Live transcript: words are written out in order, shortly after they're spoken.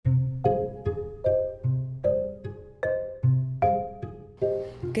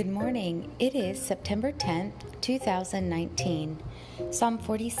Good morning. It is September 10th, 2019. Psalm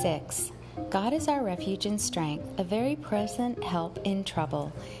 46. God is our refuge and strength, a very present help in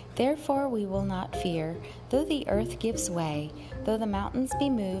trouble. Therefore we will not fear, though the earth gives way, though the mountains be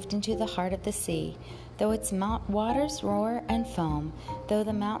moved into the heart of the sea, though its waters roar and foam, though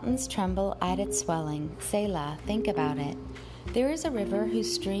the mountains tremble at its swelling. Selah, think about it. There is a river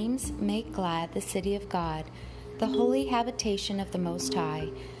whose streams make glad the city of God, the holy habitation of the Most High.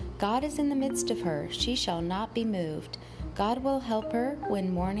 God is in the midst of her, she shall not be moved. God will help her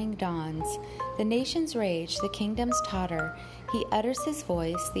when morning dawns. The nations rage, the kingdoms totter. He utters his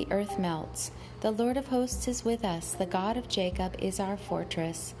voice, the earth melts. The Lord of hosts is with us, the God of Jacob is our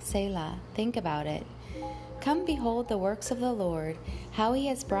fortress. Selah, think about it. Come behold the works of the Lord, how he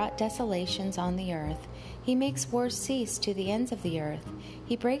has brought desolations on the earth. He makes wars cease to the ends of the earth.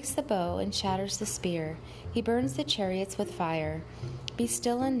 He breaks the bow and shatters the spear. He burns the chariots with fire. Be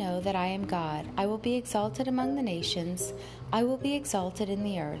still and know that I am God. I will be exalted among the nations. I will be exalted in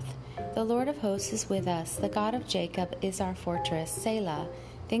the earth. The Lord of hosts is with us. The God of Jacob is our fortress. Selah,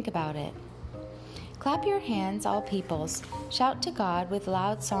 think about it. Clap your hands, all peoples. Shout to God with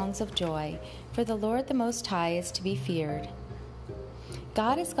loud songs of joy, for the Lord the Most High is to be feared.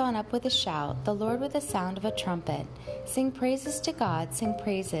 God has gone up with a shout, the Lord with the sound of a trumpet. Sing praises to God, sing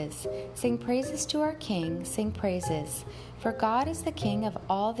praises. Sing praises to our King, sing praises. For God is the King of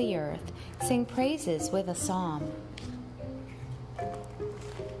all the earth. Sing praises with a psalm.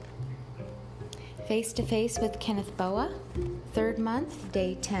 Face to Face with Kenneth Boa, 3rd month,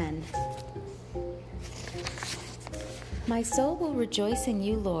 day 10. My soul will rejoice in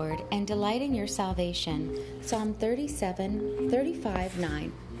you, Lord, and delight in your salvation. Psalm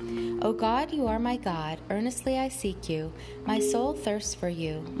 35:9. O God, you are my God. Earnestly I seek you. My soul thirsts for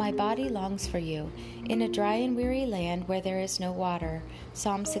you. My body longs for you, in a dry and weary land where there is no water.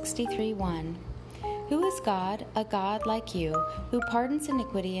 Psalm 63:1. Who is God, a God like you, who pardons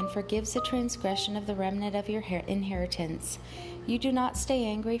iniquity and forgives the transgression of the remnant of your inheritance? You do not stay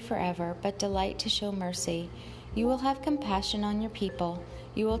angry forever, but delight to show mercy. You will have compassion on your people.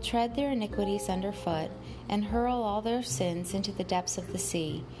 You will tread their iniquities underfoot and hurl all their sins into the depths of the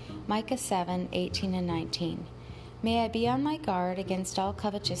sea. Micah 7:18 and 19. May I be on my guard against all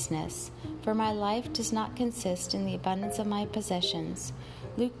covetousness, for my life does not consist in the abundance of my possessions.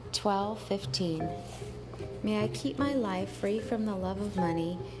 Luke 12:15. May I keep my life free from the love of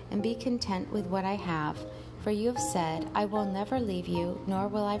money and be content with what I have. For you have said, I will never leave you, nor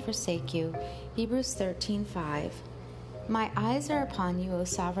will I forsake you. Hebrews 13:5. My eyes are upon you, O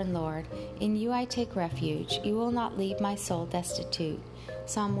sovereign Lord. In you I take refuge. You will not leave my soul destitute.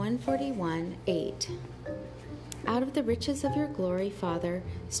 Psalm 141:8. Out of the riches of your glory, Father,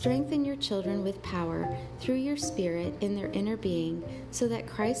 strengthen your children with power through your Spirit in their inner being, so that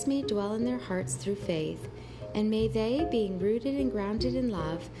Christ may dwell in their hearts through faith. And may they, being rooted and grounded in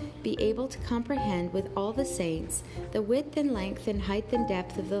love, be able to comprehend with all the saints the width and length and height and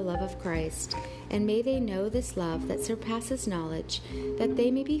depth of the love of Christ. And may they know this love that surpasses knowledge, that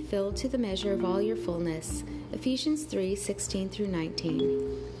they may be filled to the measure of all your fullness. Ephesians 3:16 through 19.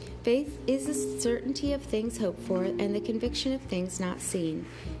 Faith is the certainty of things hoped for and the conviction of things not seen.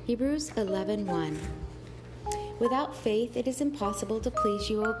 Hebrews 11:1. Without faith it is impossible to please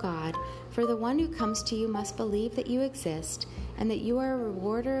you, O God, for the one who comes to you must believe that you exist, and that you are a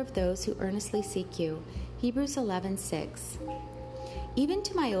rewarder of those who earnestly seek you. Hebrews 11:6. Even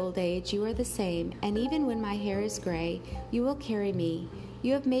to my old age you are the same, and even when my hair is gray, you will carry me.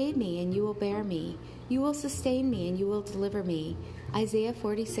 You have made me, and you will bear me. You will sustain me, and you will deliver me. Isaiah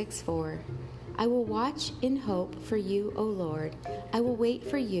 46:4. I will watch in hope for you, O Lord. I will wait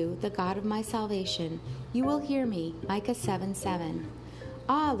for you, the God of my salvation. You will hear me. Micah 7:7.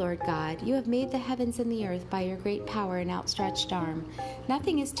 Ah, Lord God, you have made the heavens and the earth by your great power and outstretched arm.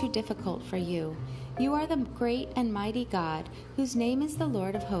 Nothing is too difficult for you. You are the great and mighty God, whose name is the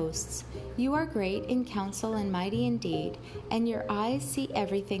Lord of hosts. You are great in counsel and mighty in deed, and your eyes see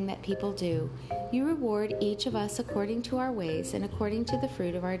everything that people do. You reward each of us according to our ways and according to the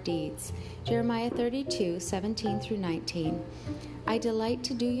fruit of our deeds. Jeremiah 32:17 through 19. I delight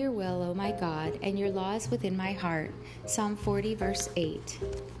to do your will, O my God, and your law is within my heart. Psalm 40:8.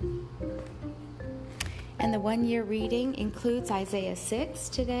 And the one-year reading includes Isaiah 6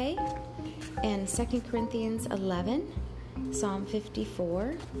 today, and 2 Corinthians 11, Psalm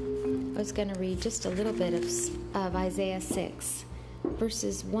 54. I was going to read just a little bit of Isaiah 6,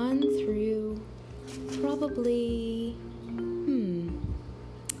 verses 1 through probably,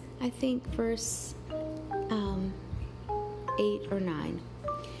 I think verse 8 or 9.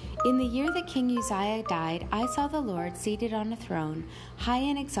 In the year that King Uzziah died, I saw the Lord seated on a throne, high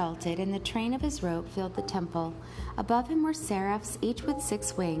and exalted, and the train of his robe filled the temple. Above him were seraphs, each with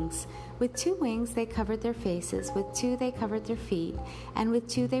 6 wings. With 2 wings they covered their faces, with 2 they covered their feet, and with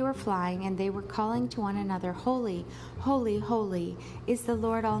 2 they were flying, and they were calling to one another, Holy, holy, holy is the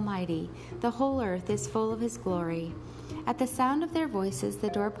Lord Almighty. The whole earth is full of his glory. At the sound of their voices, the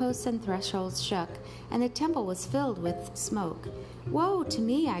doorposts and thresholds shook, and the temple was filled with smoke. Woe to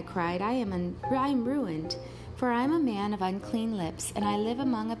me, I cried, I am ruined, for I am a man of unclean lips, and I live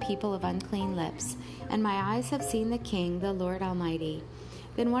among a people of unclean lips, and my eyes have seen the King, the Lord Almighty.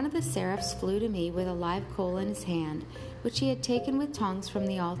 Then one of the seraphs flew to me with a live coal in his hand, which he had taken with tongs from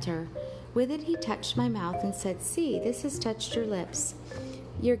the altar. With it he touched my mouth and said, See, this has touched your lips.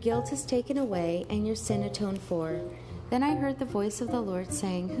 Your guilt is taken away, and your sin atoned for. Then I heard the voice of the Lord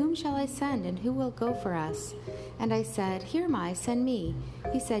saying, Whom shall I send, and who will go for us? And I said, Here am I, send me.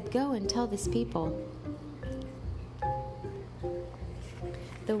 He said, Go and tell this people.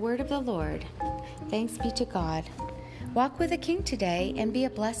 The word of the Lord. Thanks be to God. Walk with the King today and be a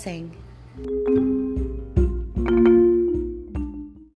blessing.